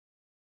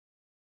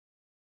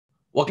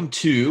Welcome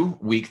to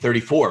week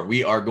 34.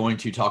 We are going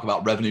to talk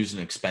about revenues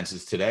and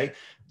expenses today.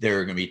 There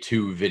are going to be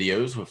two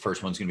videos. The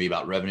first one's going to be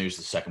about revenues.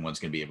 The second one's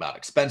going to be about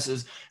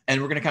expenses. And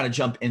we're going to kind of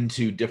jump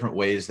into different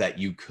ways that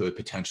you could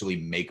potentially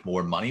make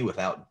more money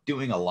without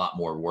doing a lot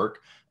more work,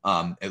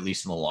 at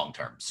least in the long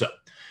term. So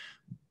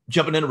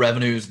jumping into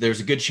revenues, there's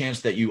a good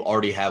chance that you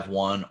already have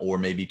one or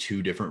maybe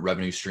two different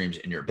revenue streams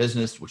in your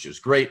business, which is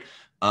great.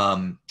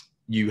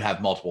 You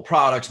have multiple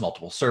products,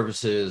 multiple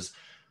services,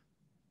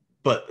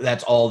 but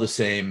that's all the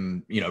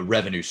same,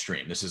 revenue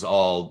stream. This is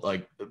all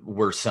like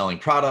we're selling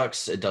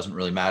products. It doesn't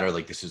really matter.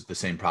 Like this is the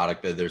same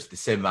product, that there's the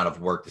same amount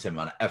of work, the same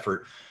amount of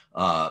effort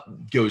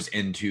goes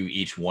into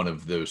each one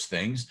of those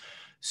things.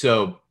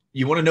 So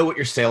you want to know what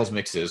your sales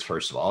mix is,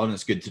 first of all, and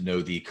it's good to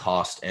know the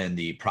cost and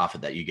the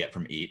profit that you get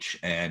from each,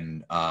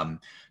 and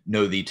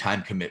know the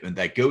time commitment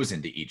that goes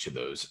into each of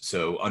those.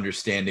 So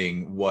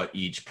understanding what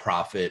each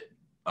profit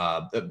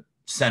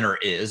center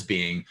is,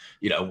 being,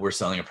 we're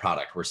selling a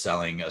product, we're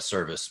selling a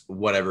service,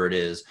 whatever it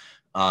is.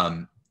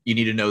 You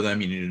need to know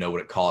them. You need to know what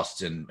it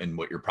costs and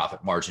what your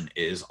profit margin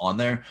is on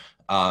there.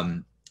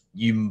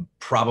 You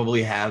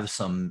probably have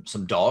some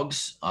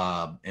dogs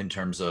in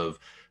terms of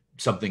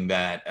something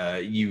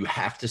that you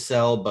have to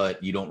sell,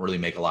 but you don't really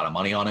make a lot of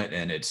money on it,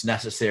 and it's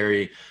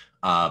necessary.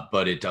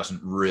 But it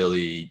doesn't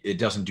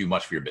do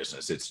much for your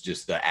business. It's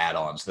just the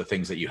add-ons, the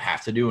things that you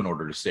have to do in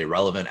order to stay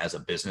relevant as a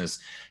business.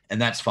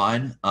 And that's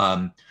fine.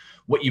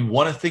 What you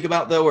want to think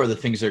about, though, are the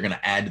things that are going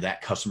to add to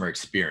that customer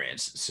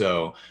experience.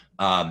 So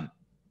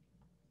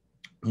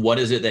what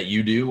is it that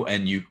you do,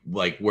 and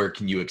where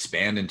can you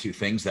expand into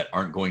things that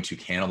aren't going to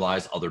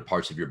cannibalize other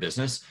parts of your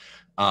business?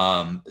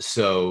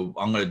 So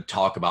I'm going to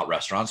talk about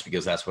restaurants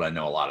because that's what I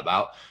know a lot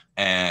about.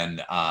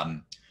 And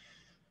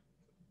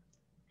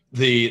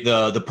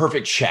the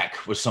perfect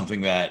check was something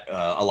that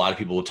a lot of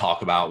people will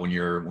talk about when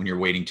you're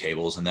waiting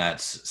tables, and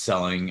that's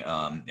selling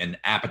an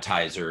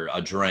appetizer,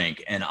 a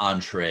drink, an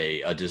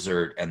entree, a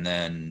dessert, and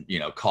then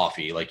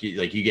coffee. Like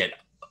you get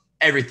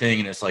everything,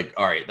 and it's like,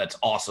 all right, that's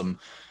awesome.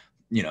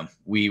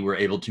 We were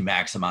able to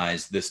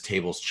maximize this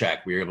table's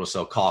check. We were able to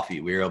sell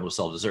coffee. We were able to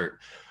sell dessert.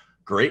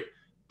 Great.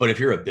 But if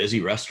you're a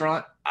busy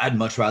restaurant, I'd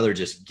much rather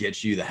just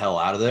get you the hell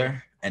out of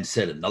there and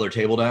set another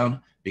table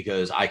down,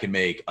 because I can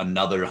make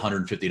another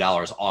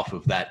 $150 off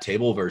of that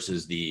table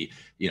versus the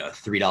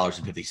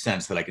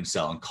 $3.50 that I can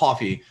sell in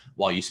coffee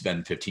while you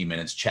spend 15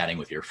 minutes chatting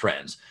with your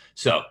friends.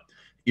 So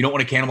you don't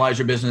want to cannibalize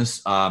your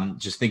business.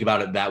 Just think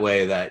about it that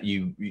way, that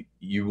you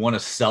want to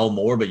sell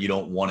more, but you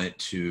don't want it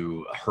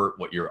to hurt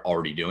what you're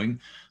already doing.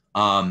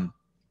 And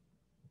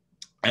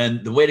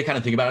the way to kind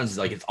of think about it is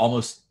like it's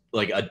almost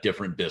like a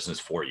different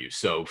business for you.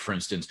 So for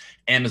instance,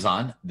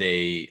 Amazon,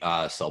 they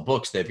sell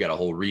books. They've got a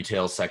whole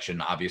retail section.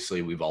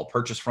 Obviously, we've all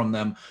purchased from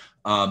them.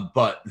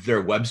 But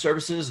their web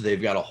services,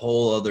 they've got a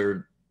whole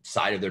other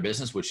side of their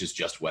business, which is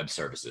just web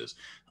services.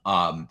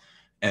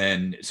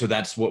 And so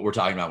that's what we're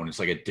talking about when it's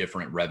like a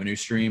different revenue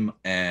stream.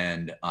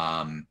 And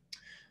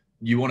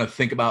you want to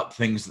think about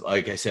things,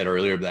 like I said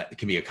earlier, that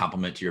can be a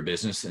complement to your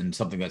business and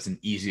something that's an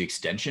easy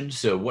extension.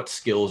 So what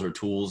skills or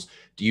tools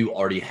do you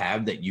already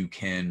have that you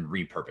can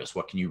repurpose?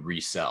 What can you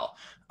resell?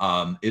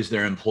 Is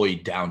there employee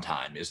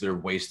downtime? Is there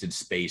wasted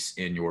space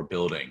in your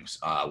buildings?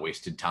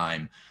 Wasted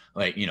time,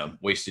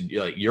 wasted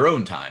your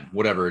own time,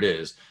 whatever it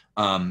is.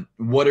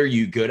 What are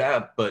you good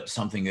at, but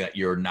something that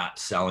you're not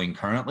selling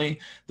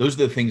currently? Those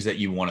are the things that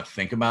you want to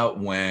think about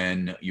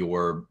when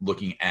you're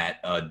looking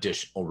at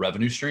additional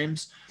revenue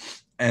streams.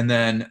 And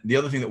then the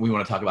other thing that we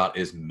want to talk about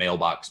is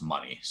mailbox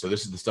money. So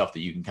this is the stuff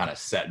that you can kind of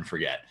set and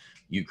forget.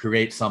 You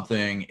create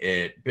something,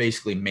 it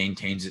basically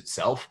maintains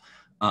itself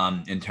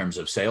in terms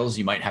of sales.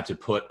 You might have to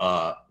put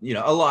a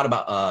lot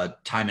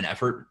about time and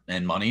effort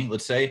and money,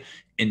 let's say,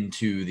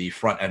 into the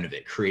front end of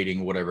it,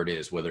 creating whatever it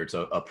is, whether it's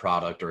a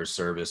product or a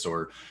service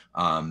or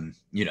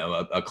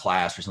a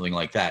class or something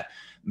like that.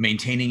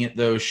 Maintaining it,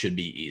 though, should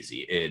be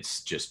easy.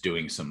 It's just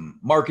doing some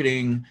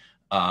marketing,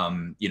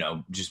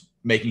 just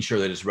making sure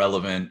that it's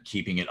relevant,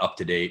 keeping it up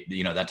to date,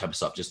 that type of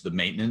stuff, just the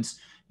maintenance.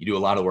 You do a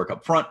lot of work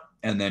up front,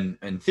 and then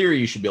in theory,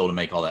 you should be able to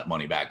make all that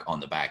money back on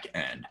the back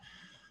end.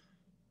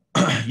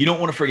 You don't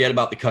want to forget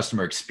about the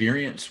customer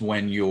experience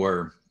when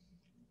you're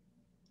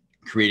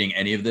creating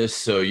any of this.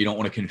 So you don't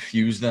want to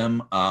confuse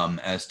them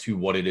as to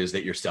what it is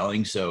that you're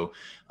selling. So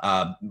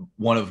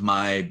one of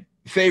my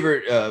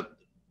favorite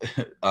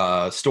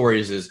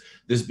stories is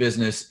this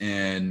business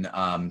in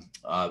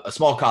a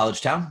small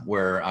college town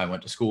where I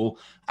went to school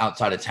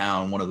outside of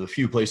town. One of the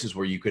few places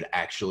where you could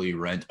actually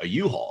rent a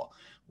U-Haul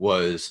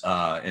was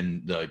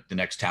in the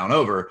next town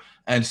over.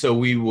 And so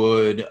we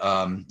would,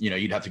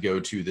 you'd have to go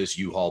to this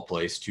U-Haul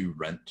place to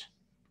rent,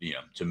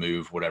 to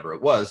move, whatever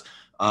it was.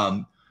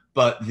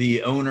 But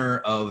the owner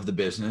of the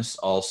business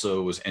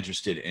also was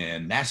interested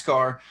in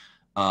NASCAR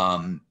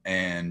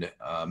and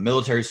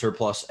military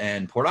surplus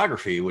and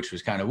pornography, which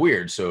was kind of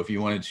weird. So if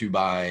you wanted to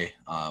buy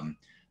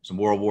some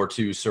World War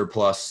II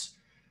surplus,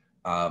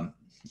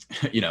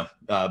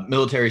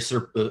 military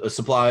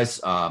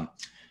supplies,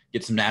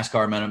 get some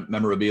NASCAR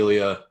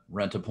memorabilia,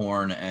 rent a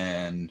porn,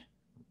 and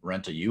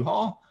rent a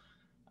U-Haul.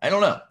 I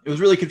don't know. It was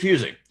really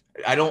confusing.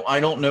 I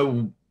don't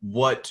know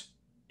what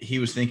he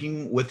was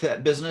thinking with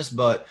that business,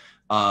 but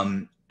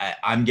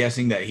I'm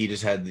guessing that he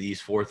just had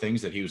these four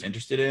things that he was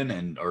interested in,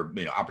 and or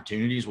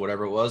opportunities,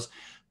 whatever it was.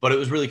 But it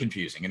was really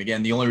confusing. And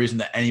again, the only reason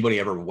that anybody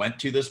ever went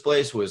to this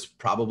place was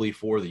probably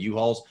for the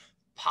U-Hauls,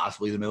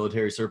 possibly the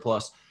military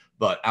surplus.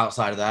 But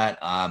outside of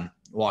that,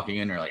 walking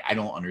in, they're like, I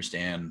don't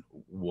understand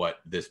what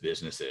this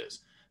business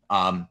is.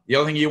 The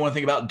other thing you want to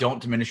think about, don't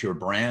diminish your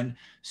brand.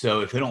 So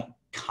if they don't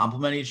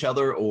complement each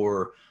other,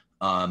 or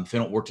if they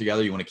don't work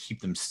together, you want to keep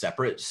them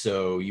separate.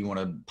 So you want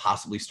to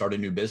possibly start a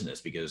new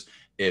business, because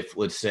if,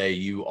 let's say,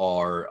 you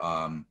are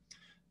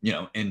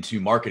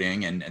into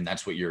marketing, and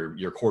that's what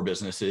your core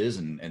business is,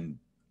 and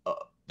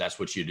that's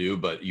what you do,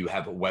 but you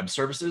have web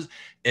services.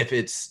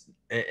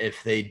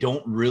 If they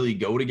don't really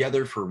go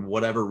together for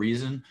whatever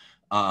reason,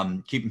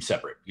 keep them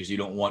separate, because you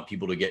don't want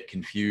people to get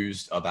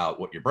confused about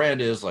what your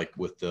brand is, like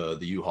with the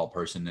U-Haul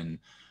person,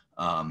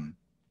 and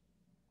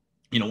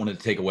you don't want it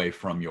to take away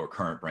from your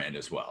current brand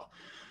as well.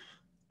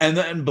 And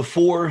then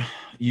before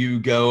you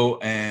go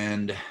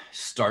and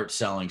start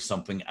selling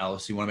something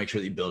else, you want to make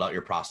sure that you build out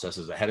your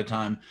processes ahead of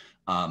time.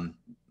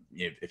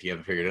 If you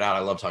haven't figured it out, I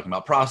love talking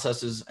about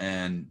processes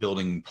and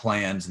building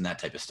plans and that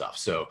type of stuff.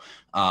 So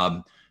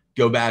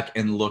go back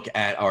and look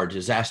at our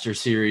disaster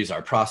series,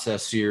 our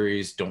process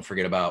series. Don't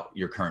forget about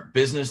your current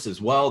business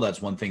as well.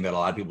 That's one thing that a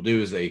lot of people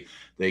do, is they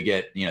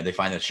get, they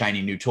find a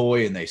shiny new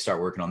toy and they start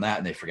working on that,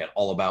 and they forget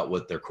all about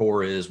what their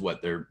core is,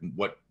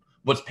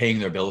 what's paying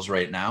their bills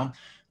right now.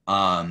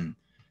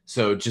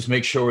 So just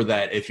make sure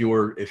that if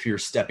you're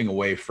stepping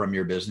away from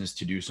your business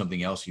to do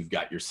something else, you've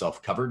got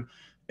yourself covered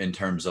in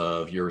terms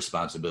of your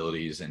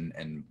responsibilities,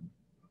 and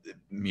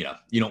you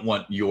don't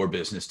want your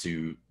business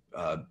to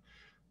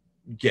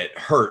get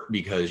hurt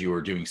because you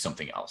are doing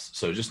something else.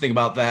 So just think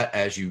about that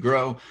as you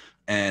grow.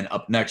 And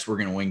up next, we're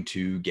going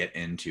to get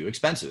into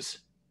expenses.